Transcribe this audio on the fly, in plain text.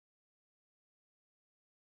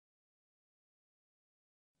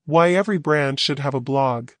Why every brand should have a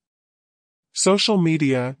blog. Social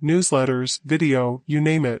media, newsletters, video, you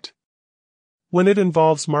name it. When it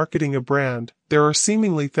involves marketing a brand, there are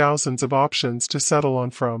seemingly thousands of options to settle on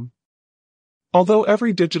from. Although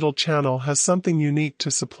every digital channel has something unique to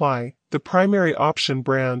supply, the primary option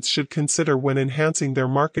brands should consider when enhancing their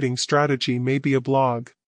marketing strategy may be a blog.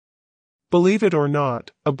 Believe it or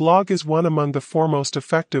not, a blog is one among the foremost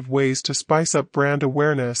effective ways to spice up brand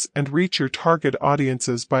awareness and reach your target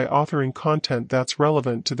audiences by authoring content that's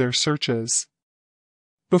relevant to their searches.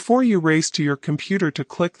 Before you race to your computer to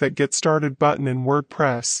click that Get Started button in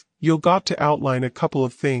WordPress, you'll got to outline a couple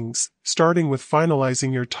of things, starting with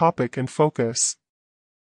finalizing your topic and focus.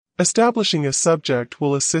 Establishing a subject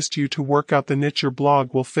will assist you to work out the niche your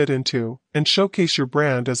blog will fit into, and showcase your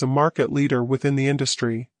brand as a market leader within the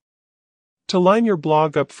industry. To line your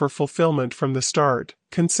blog up for fulfillment from the start,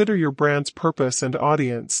 consider your brand's purpose and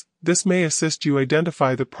audience. This may assist you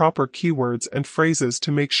identify the proper keywords and phrases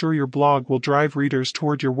to make sure your blog will drive readers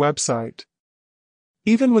toward your website.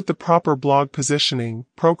 Even with the proper blog positioning,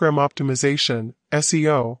 program optimization,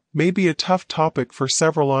 SEO, may be a tough topic for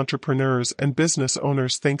several entrepreneurs and business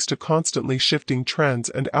owners thanks to constantly shifting trends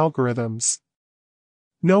and algorithms.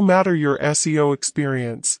 No matter your SEO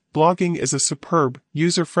experience, blogging is a superb,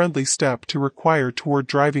 user-friendly step to require toward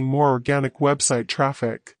driving more organic website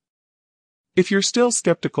traffic. If you're still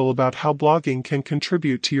skeptical about how blogging can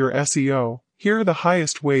contribute to your SEO, here are the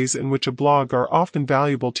highest ways in which a blog are often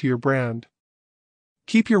valuable to your brand.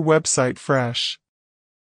 Keep your website fresh.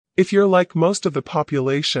 If you're like most of the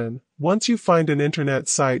population, once you find an internet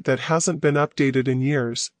site that hasn't been updated in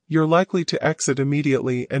years, you're likely to exit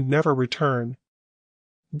immediately and never return.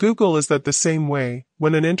 Google is that the same way.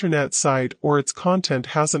 When an internet site or its content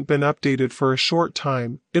hasn't been updated for a short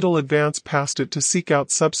time, it'll advance past it to seek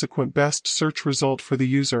out subsequent best search result for the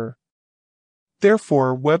user.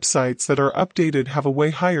 Therefore, websites that are updated have a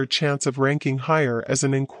way higher chance of ranking higher as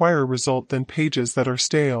an inquiry result than pages that are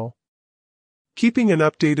stale. Keeping an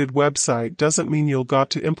updated website doesn't mean you'll got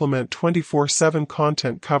to implement 24/7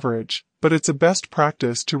 content coverage, but it's a best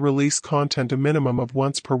practice to release content a minimum of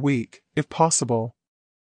once per week, if possible.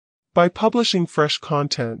 By publishing fresh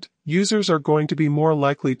content, users are going to be more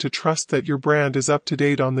likely to trust that your brand is up to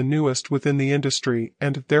date on the newest within the industry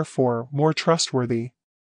and, therefore, more trustworthy.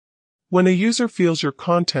 When a user feels your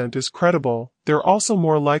content is credible, they're also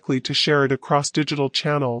more likely to share it across digital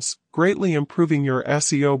channels, greatly improving your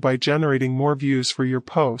SEO by generating more views for your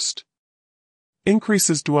post.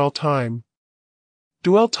 Increases dwell time.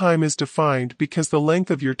 Dwell time is defined because the length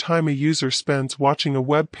of your time a user spends watching a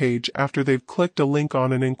web page after they've clicked a link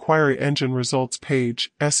on an inquiry engine results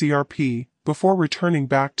page, SERP, before returning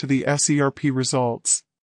back to the SERP results.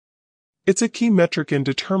 It's a key metric in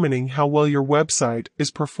determining how well your website is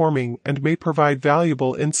performing and may provide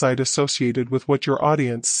valuable insight associated with what your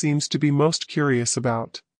audience seems to be most curious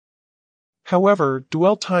about. However,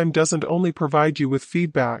 dwell time doesn't only provide you with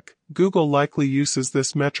feedback. Google likely uses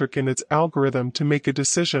this metric in its algorithm to make a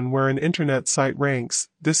decision where an internet site ranks.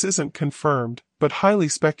 This isn't confirmed, but highly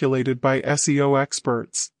speculated by SEO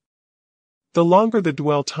experts. The longer the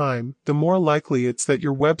dwell time, the more likely it's that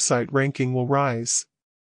your website ranking will rise.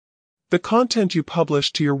 The content you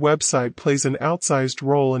publish to your website plays an outsized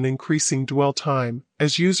role in increasing dwell time,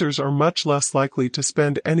 as users are much less likely to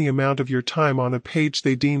spend any amount of your time on a page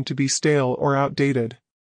they deem to be stale or outdated.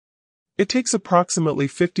 It takes approximately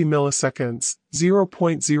 50 milliseconds,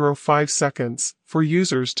 0.05 seconds, for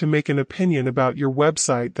users to make an opinion about your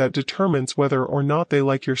website that determines whether or not they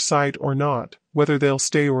like your site or not, whether they'll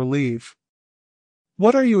stay or leave.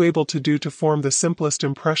 What are you able to do to form the simplest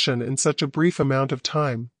impression in such a brief amount of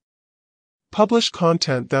time? Publish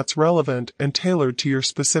content that's relevant and tailored to your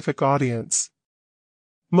specific audience.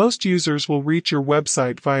 Most users will reach your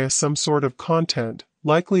website via some sort of content,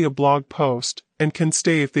 likely a blog post, and can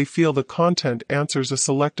stay if they feel the content answers a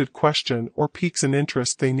selected question or piques an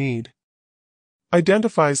interest they need.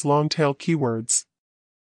 Identifies long-tail keywords.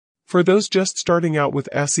 For those just starting out with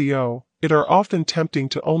SEO, it are often tempting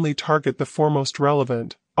to only target the foremost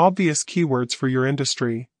relevant, obvious keywords for your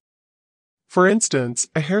industry. For instance,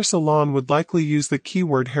 a hair salon would likely use the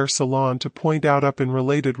keyword hair salon to point out up in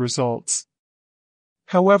related results.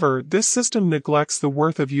 However, this system neglects the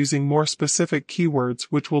worth of using more specific keywords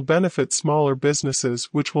which will benefit smaller businesses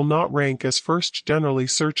which will not rank as first generally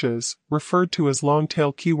searches, referred to as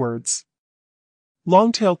long-tail keywords.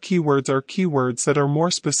 Long-tail keywords are keywords that are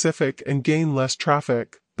more specific and gain less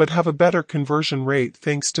traffic, but have a better conversion rate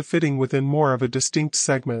thanks to fitting within more of a distinct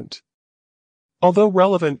segment. Although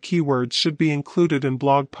relevant keywords should be included in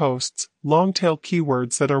blog posts, long-tail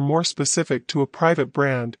keywords that are more specific to a private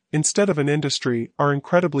brand, instead of an industry, are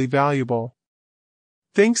incredibly valuable.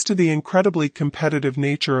 Thanks to the incredibly competitive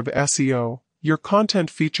nature of SEO, your content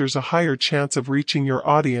features a higher chance of reaching your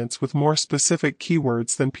audience with more specific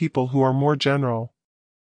keywords than people who are more general.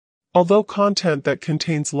 Although content that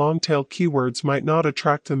contains long-tail keywords might not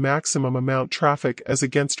attract the maximum amount traffic as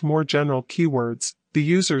against more general keywords, the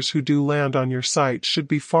users who do land on your site should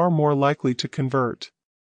be far more likely to convert.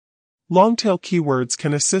 Long-tail keywords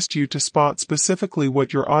can assist you to spot specifically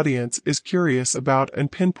what your audience is curious about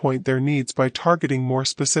and pinpoint their needs by targeting more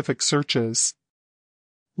specific searches.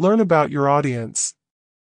 Learn about your audience.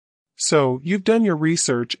 So, you've done your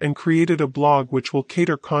research and created a blog which will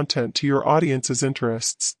cater content to your audience's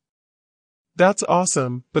interests. That's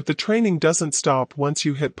awesome, but the training doesn't stop once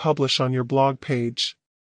you hit publish on your blog page.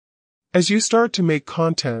 As you start to make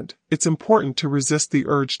content, it's important to resist the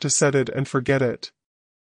urge to set it and forget it.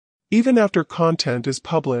 Even after content is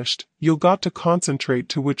published, you'll got to concentrate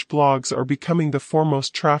to which blogs are becoming the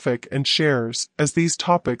foremost traffic and shares, as these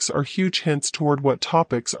topics are huge hints toward what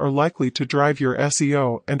topics are likely to drive your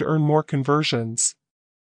SEO and earn more conversions.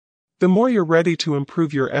 The more you're ready to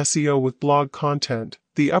improve your SEO with blog content,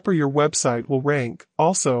 the upper your website will rank.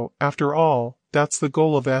 Also, after all, that's the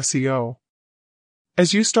goal of SEO.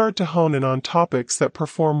 As you start to hone in on topics that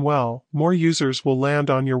perform well, more users will land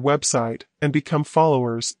on your website and become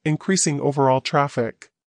followers, increasing overall traffic.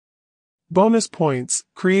 Bonus points: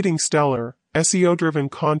 creating stellar, SEO-driven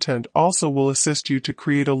content also will assist you to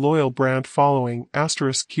create a loyal brand following.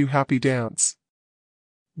 *Q Happy Dance.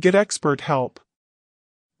 Get expert help.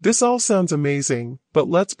 This all sounds amazing, but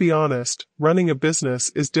let's be honest, running a business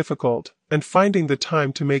is difficult, and finding the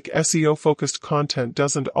time to make SEO-focused content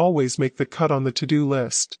doesn't always make the cut on the to-do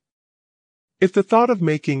list. If the thought of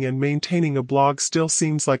making and maintaining a blog still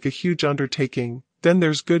seems like a huge undertaking, then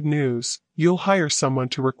there's good news: you'll hire someone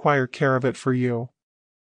to require care of it for you.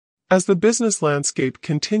 As the business landscape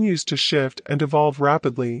continues to shift and evolve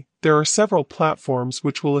rapidly, there are several platforms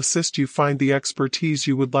which will assist you find the expertise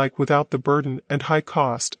you would like without the burden and high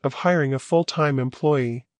cost of hiring a full-time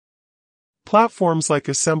employee. Platforms like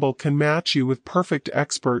Assemble can match you with perfect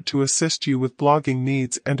expert to assist you with blogging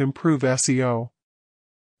needs and improve SEO.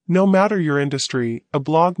 No matter your industry, a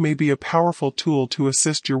blog may be a powerful tool to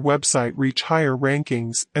assist your website reach higher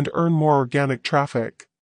rankings and earn more organic traffic.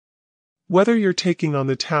 Whether you're taking on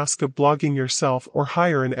the task of blogging yourself or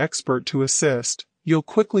hire an expert to assist, you'll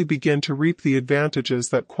quickly begin to reap the advantages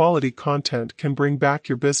that quality content can bring back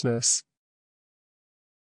your business.